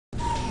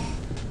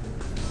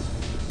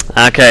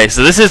Okay,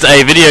 so this is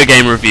a video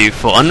game review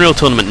for Unreal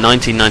Tournament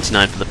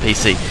 1999 for the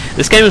PC.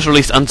 This game was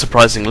released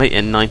unsurprisingly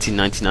in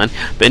 1999,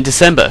 but in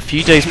December, a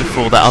few days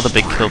before that other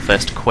big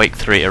killfest, Quake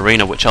 3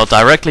 Arena, which I'll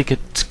directly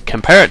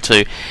compare it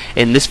to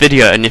in this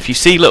video. And if you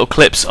see little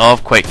clips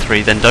of Quake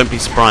 3, then don't be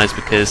surprised,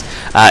 because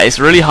it's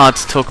really hard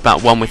to talk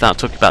about one without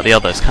talking about the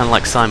other. It's kind of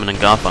like Simon and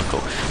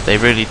Garfunkel. They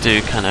really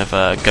do kind of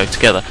go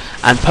together.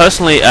 And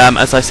personally,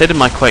 as I said in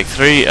my Quake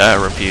 3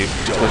 review,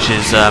 which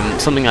is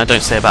something I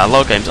don't say about a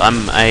lot of games,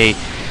 I'm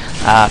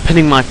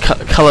pinning my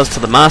colours to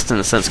the mast in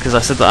a sense, because I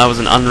said that I was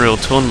an Unreal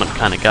Tournament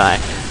kind of guy,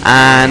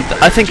 and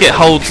I think it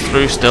holds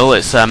through still.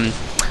 It's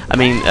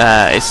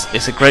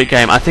it's a great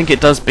game. I think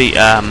it does beat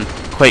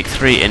Quake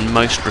 3 in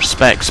most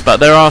respects, but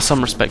there are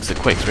some respects that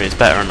Quake 3 is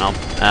better, and I'll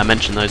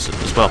mention those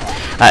as well.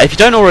 If you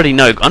don't already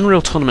know,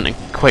 Unreal Tournament and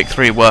Quake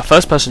 3 were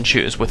first-person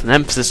shooters with an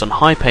emphasis on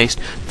high-paced,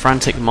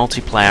 frantic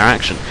multiplayer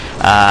action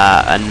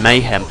and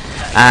mayhem.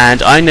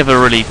 And I never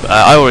really,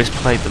 I always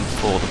played them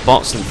for the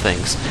bots and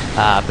things,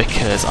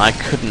 because I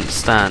couldn't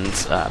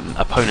stand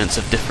opponents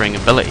of differing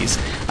abilities.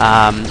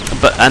 And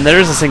there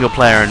is a single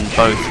player in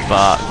both,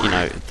 but you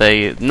know,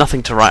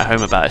 nothing to write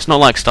home about. It's not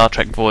like Star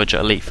Trek Voyager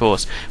Elite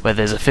Force, where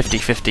there's a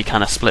 50-50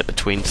 kind of split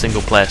between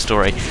single player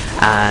story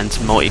and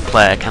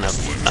multiplayer kind of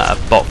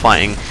bot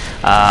fighting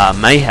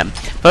mayhem.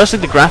 Firstly,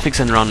 the graphics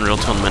in Unreal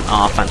Tournament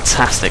are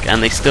fantastic,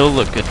 and they still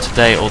look good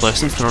today, although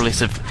since the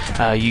release of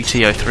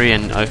UT03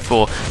 and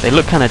 04, they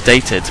look kind of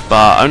dated,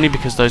 but only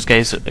because those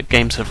games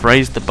have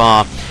raised the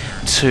bar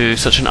to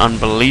such an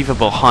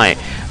unbelievable height.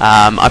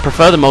 I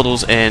prefer the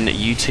models in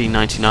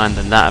UT99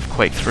 than that of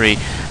Quake 3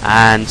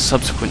 and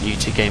subsequent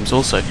UT games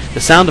also. The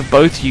sound of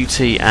both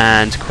UT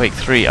and Quake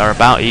 3 are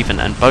about even,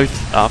 and both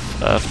are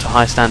to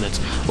high standards.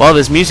 While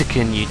there's music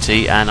in UT,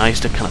 and I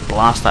used to kind of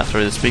blast that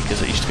through the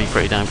speakers, it used to be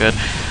pretty damn good,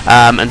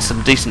 and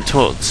some decent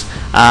taunts.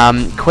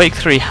 Quake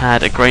 3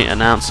 had a great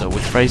announcer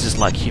with phrases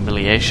like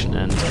humiliation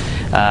and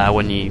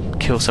when you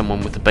kill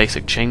someone with a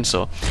basic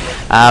chainsaw.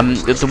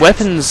 The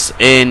weapons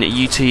in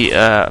UT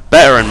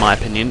better in my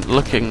opinion,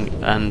 looking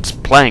and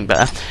playing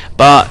better,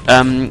 but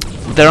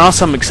there are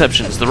some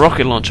exceptions. The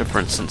rocket launcher, for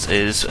instance,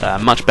 is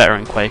much better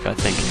in Quake, I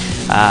think,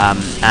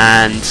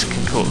 and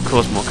can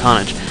cause more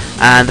carnage.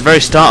 And the very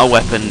starter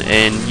weapon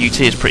in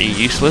UT is pretty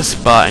useless,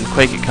 but in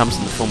Quake it comes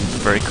in the form of the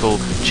very cool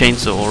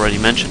chainsaw already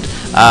mentioned.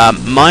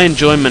 My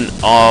enjoyment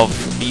of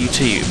UT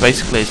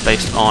basically is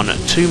based on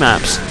two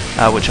maps,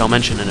 which I'll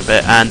mention in a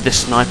bit, and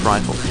this sniper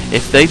rifle.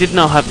 If they did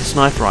not have the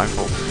sniper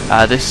rifle,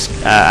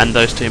 and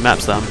those two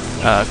maps that I'm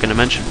going to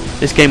mention,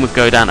 this game would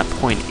go down a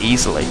point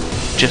easily,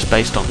 just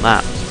based on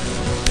that.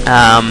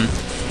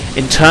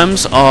 In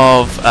terms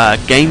of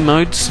game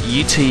modes,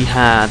 UT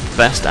had the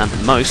best and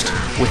the most,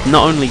 with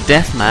not only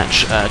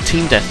deathmatch,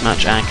 team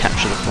deathmatch and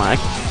capture the flag,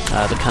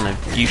 the kind of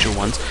usual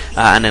ones,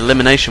 and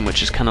elimination,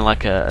 which is kind of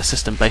like a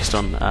system based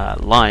on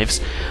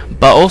lives,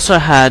 but also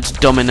had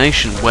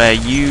domination, where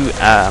you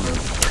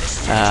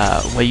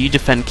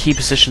defend key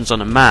positions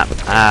on a map,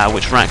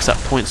 which racks up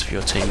points for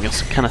your team. You'll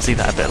kind of see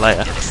that a bit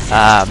later.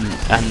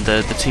 And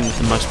the team with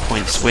the most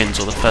points wins,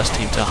 or the first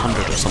team to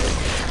 100 or something.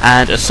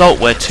 And assault,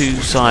 where two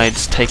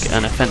sides take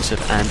an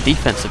offensive and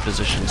defensive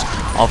positions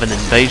of an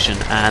invasion,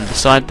 and the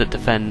side that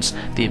defends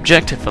the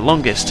objective for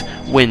longest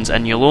wins.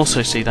 And you'll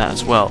also see that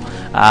as well.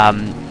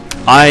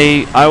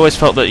 I always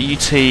felt that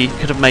UT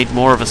could have made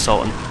more of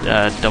assault and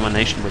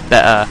domination with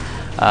better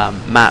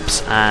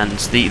maps, and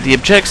the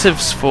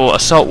objectives for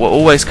assault were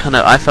always kind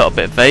of, I felt, a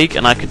bit vague,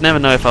 and I could never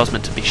know if I was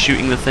meant to be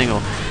shooting the thing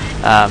or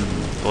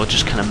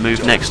just kind of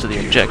move next to the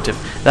objective.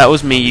 That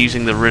was me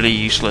using the really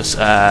useless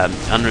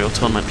Unreal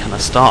Tournament kind of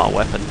starter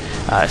weapon.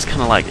 It's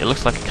kind of like, it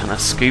looks like a kind of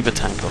scuba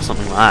tank or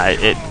something like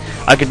that.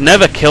 I could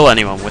never kill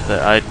anyone with it.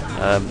 I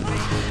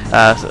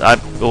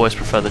always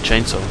prefer the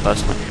chainsaw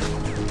personally.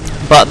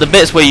 But the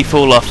bits where you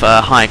fall off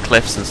high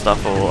cliffs and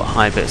stuff, or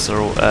high bits,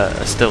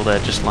 are still there,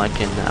 just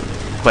like in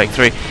Quake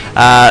 3.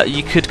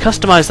 You could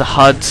customize the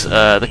HUD,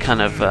 the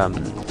kind of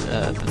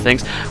the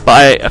things,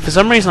 but for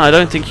some reason I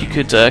don't think you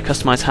could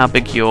customize how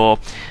big your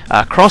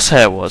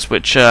crosshair was,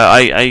 which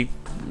I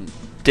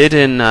did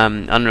in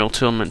Unreal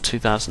Tournament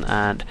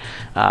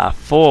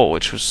 2004,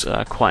 which was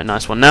quite a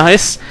nice one. Now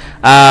this,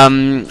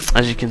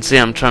 as you can see,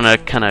 I'm trying to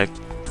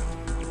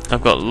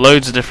I've got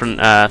loads of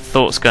different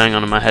thoughts going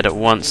on in my head at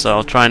once, so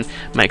I'll try and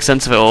make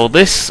sense of it all.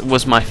 This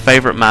was my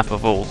favourite map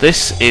of all.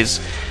 This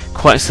is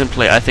quite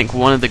simply, I think,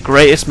 one of the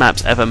greatest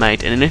maps ever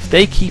made, and if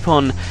they keep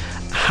on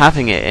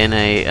having it in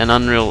an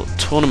Unreal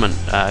Tournament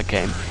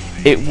game,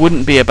 it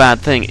wouldn't be a bad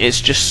thing.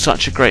 It's just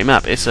such a great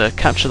map. It's a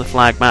capture the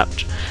flag map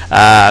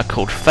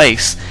called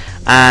Face,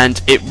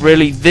 and it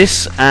really,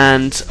 this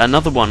and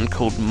another one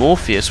called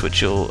Morpheus,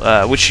 which you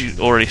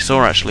already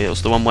saw actually. It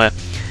was the one where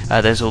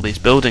there's all these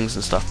buildings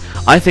and stuff.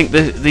 I think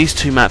these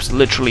two maps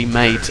literally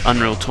made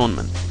Unreal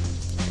Tournament.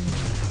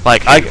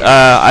 Like,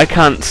 I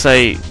can't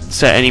say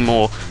any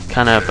more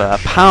kind of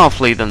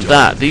powerfully than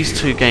that. These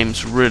two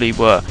games really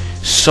were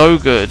so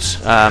good.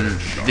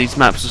 These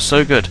maps are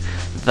so good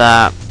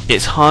that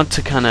it's hard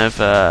to kind of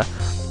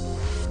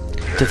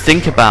to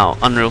think about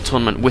Unreal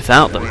Tournament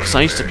without them, because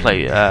I used to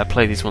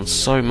play these ones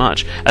so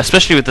much,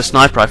 especially with the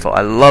sniper rifle.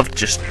 I loved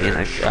just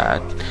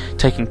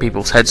taking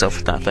people's heads off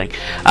with that thing.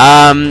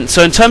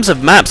 So in terms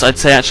of maps, I'd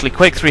say actually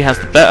Quake 3 has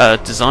the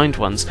better designed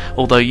ones,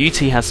 although UT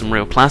has some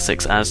real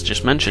classics, as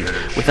just mentioned.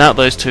 Without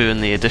those two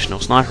and the additional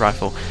sniper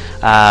rifle,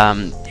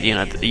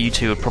 the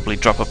UT would probably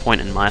drop a point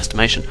in my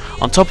estimation.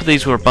 On top of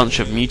these were a bunch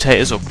of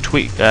mutators or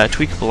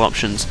tweakable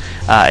options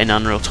in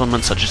Unreal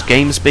Tournament, such as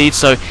game speed.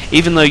 So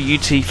even though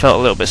UT felt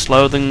a little bit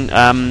slower than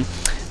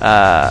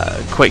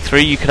Quake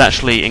 3, you could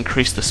actually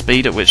increase the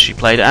speed at which you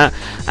played it at,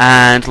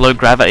 and low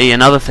gravity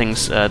and other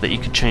things that you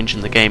could change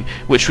in the game,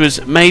 which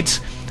was made,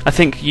 I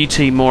think, UT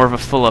more of a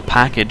fuller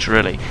package,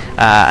 really,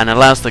 and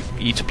allows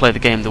you to play the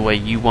game the way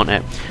you want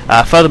it.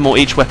 Furthermore,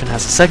 each weapon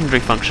has a secondary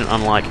function,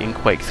 unlike in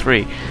Quake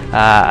 3,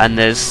 and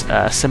there's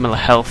similar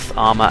health,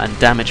 armor, and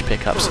damage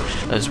pickups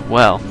as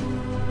well.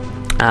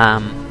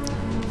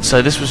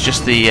 So this was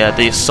just the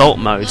assault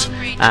mode,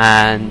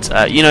 and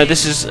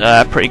this is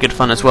pretty good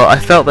fun as well. I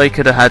felt they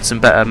could have had some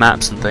better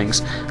maps and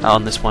things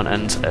on this one,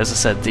 and as I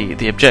said,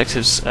 the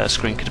objectives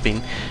screen could have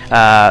been,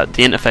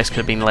 the interface could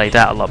have been laid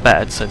out a lot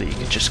better, so that you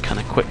could just kind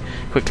of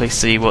quickly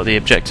see what the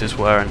objectives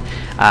were.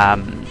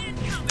 And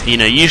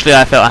usually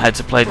I felt I had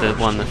to play the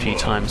one a few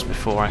times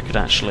before I could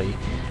actually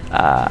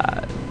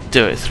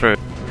do it through.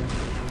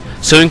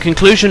 So in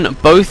conclusion,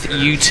 both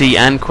UT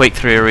and Quake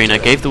 3 Arena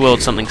gave the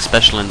world something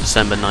special in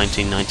December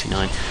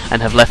 1999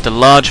 and have left a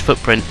large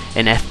footprint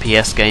in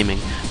FPS gaming.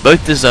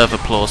 Both deserve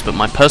applause, but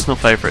my personal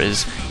favourite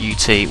is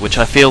UT, which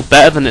I feel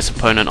better than its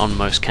opponent on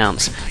most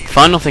counts. The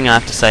final thing I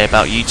have to say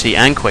about UT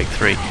and Quake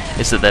 3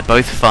 is that they're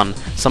both fun,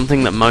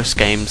 something that most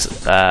games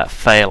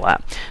fail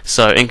at.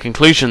 So in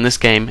conclusion, this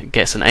game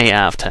gets an 8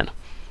 out of 10.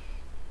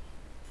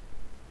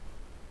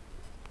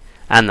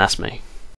 And that's me.